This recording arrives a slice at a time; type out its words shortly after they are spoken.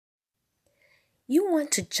You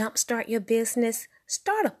want to jumpstart your business?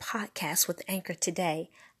 Start a podcast with Anchor today.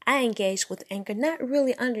 I engaged with Anchor not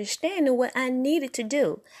really understanding what I needed to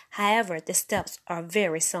do. However, the steps are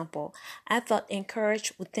very simple. I felt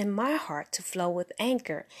encouraged within my heart to flow with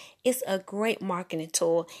Anchor. It's a great marketing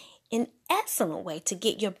tool, an excellent way to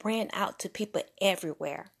get your brand out to people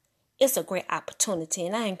everywhere. It's a great opportunity,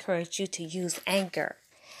 and I encourage you to use Anchor.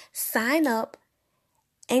 Sign up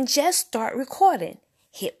and just start recording.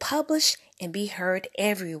 Hit publish and be heard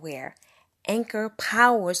everywhere. Anchor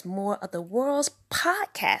powers more of the world's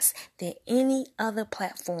podcasts than any other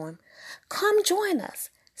platform. Come join us.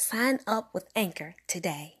 Sign up with Anchor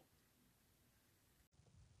today.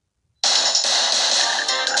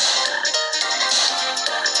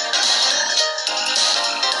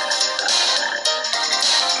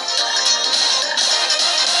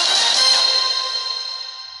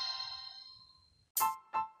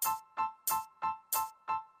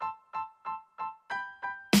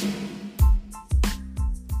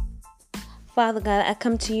 Father God, I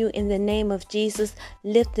come to you in the name of Jesus,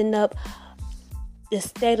 lifting up the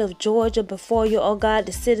state of Georgia before you, oh God,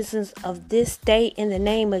 the citizens of this state in the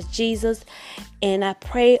name of Jesus. And I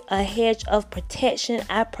pray a hedge of protection.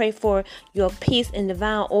 I pray for your peace and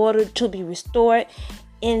divine order to be restored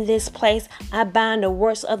in this place. I bind the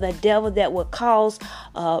works of the devil that would cause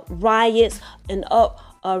riots and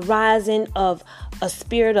rising of a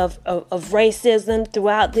spirit of racism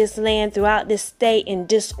throughout this land, throughout this state, in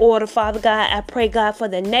disorder. Father God, I pray, God, for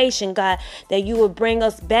the nation, God, that you will bring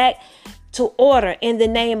us back to order in the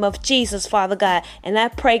name of Jesus, Father God. And I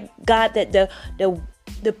pray, God, that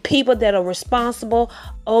the people that are responsible,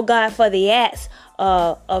 oh God, for the acts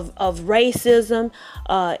of racism,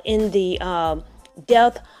 in the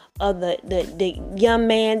death of the young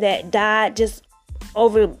man that died just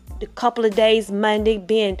over a couple of days, Monday,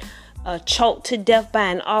 being choked to death by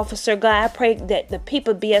an officer. God, I pray that the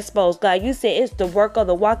people be exposed. God, you said it's the work of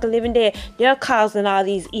the walking living dead. They're causing all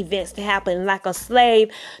these events to happen. Like a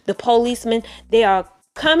slave, the policemen, they are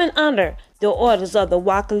coming under the orders of the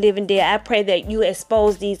walking living dead. I pray that you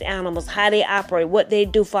expose these animals, how they operate, what they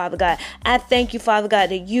do, Father God. I thank you, Father God,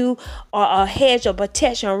 that you are a hedge of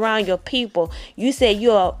protection around your people. You said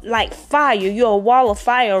you're like fire. You're a wall of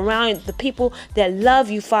fire around the people that love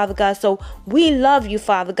you, Father God. So we love you,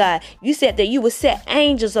 Father God. You said that you would set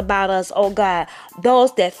angels about us, oh God,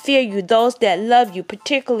 those that fear you, those that love you.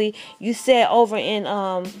 Particularly, you said over in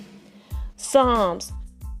Psalms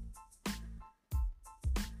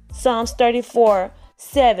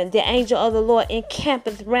 34:7, the angel of the Lord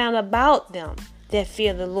encampeth round about them that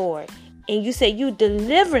fear the Lord. And you say you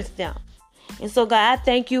deliver them. And so, God, I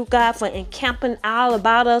thank you, God, for encamping all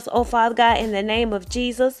about us, oh Father God, in the name of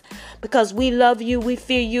Jesus, because we love you, we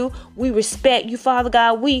fear you, we respect you, Father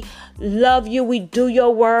God. We love you, we do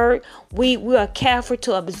your word. We are careful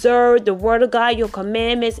to observe the word of God, your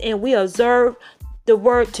commandments, and we observe the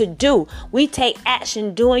word to do. We take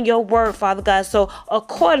action doing your word, Father God. So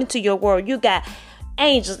according to your word, you got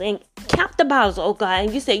angels and count the battles, oh God,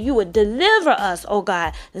 and you said you would deliver us, oh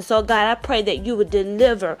God. And so, God, I pray that you would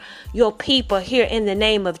deliver your people here in the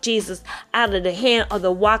name of Jesus out of the hand of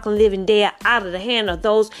the walking living dead, out of the hand of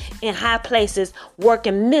those in high places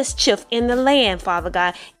working mischief in the land, Father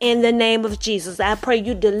God, in the name of Jesus. I pray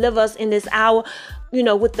you deliver us in this hour,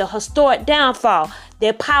 with the historic downfall.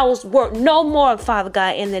 Their powers work no more, Father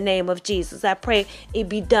God, in the name of Jesus. I pray it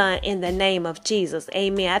be done in the name of Jesus.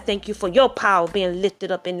 Amen. I thank you for your power being lifted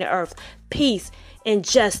up in the earth. Peace and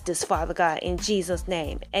justice, Father God, in Jesus'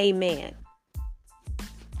 name. Amen.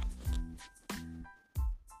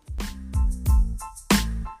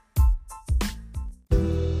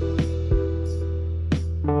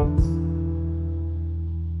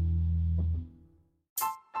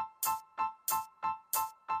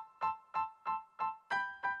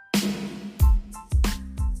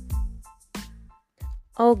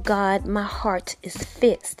 Oh God, my heart is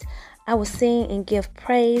fixed. I will sing and give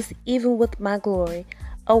praise even with my glory.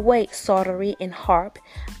 Awake, psaltery and harp.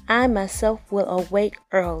 I myself will awake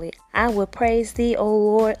early. I will praise thee, O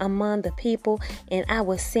Lord, among the people, and I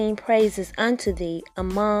will sing praises unto thee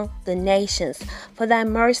among the nations. For thy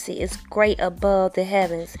mercy is great above the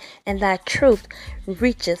heavens, and thy truth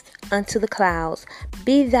reacheth unto the clouds.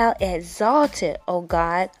 Be thou exalted, O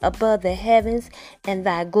God, above the heavens, and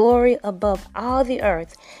thy glory above all the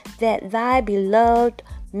earth, that thy beloved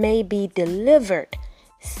may be delivered.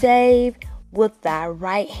 Save with thy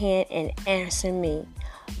right hand and answer me.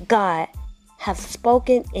 God hath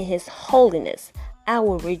spoken in his holiness. I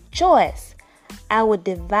will rejoice. I will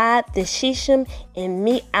divide the Shishim and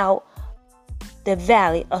mete out the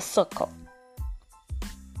valley of Succoth.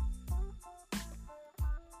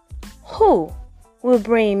 Who will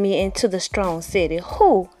bring me into the strong city?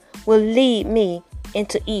 Who will lead me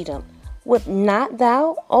into Edom? Wilt not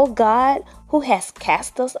thou, O God, who hast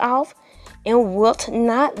cast us off? And wilt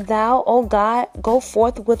not thou, O God, go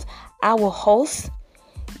forth with our hosts?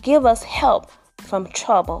 Give us help from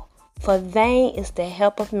trouble, for vain is the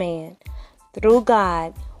help of man. Through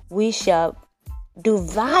God we shall do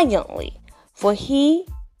valiantly, for he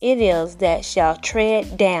it is that shall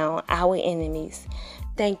tread down our enemies.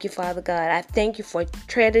 Thank you, Father God. I thank you for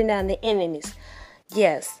treading down the enemies.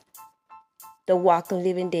 Yes, the walking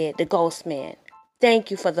living dead, the ghost man.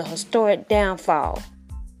 Thank you for the historic downfall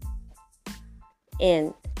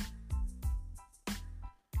and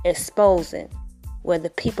exposing where the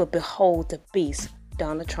people behold the beast,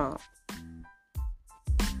 Donald Trump.